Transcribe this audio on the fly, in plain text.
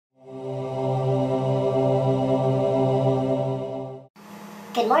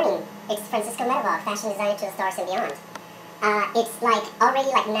Good morning. It's Francisco Medevog, fashion designer to the stars and beyond. It's like already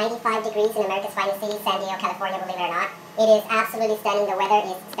like 95 degrees in America's finest city, San Diego, California, believe it or not. It is absolutely stunning. The weather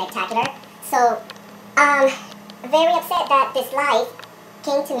is spectacular. So, very upset that this life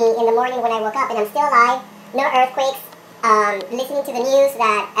came to me in the morning when I woke up and I'm still alive. No earthquakes. Listening to the news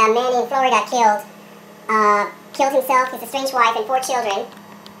that a man in Florida killed himself, his estranged wife, and 4 children.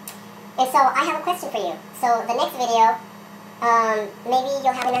 And so I have a question for you. So the next video, maybe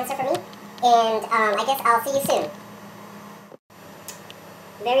you'll have an answer for me. And I guess I'll see you soon.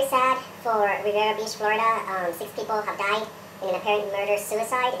 Very sad for Riviera Beach, Florida. 6 people have died in an apparent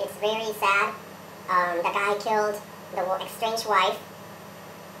murder-suicide. It's very sad. The guy killed the estranged wife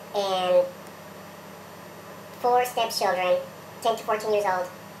and 4 stepchildren, 10 to 14 years old.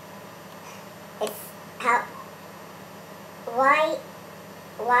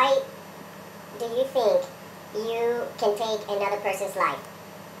 Why do you think you can take another person's life?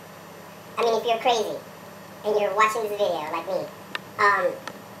 I mean, if you're crazy and you're watching this video like me,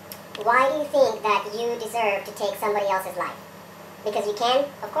 why do you think that you deserve to take somebody else's life? Because you can?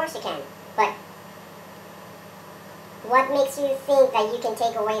 Of course you can. But what makes you think that you can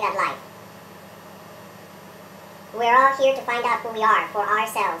take away that life? We're all here to find out who we are for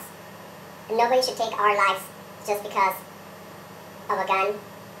ourselves. And nobody should take our lives just because of a gun,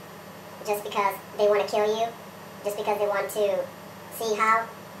 just because they want to kill you, just because they want to see how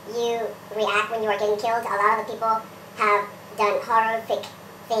you react when you are getting killed. A lot of the people have done horrific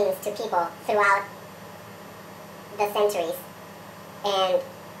things to people throughout the centuries. And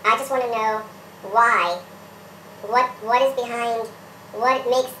I just want to know why, what is behind, what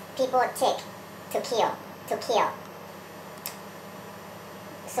makes people tick to kill.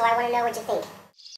 So I want to know what you think.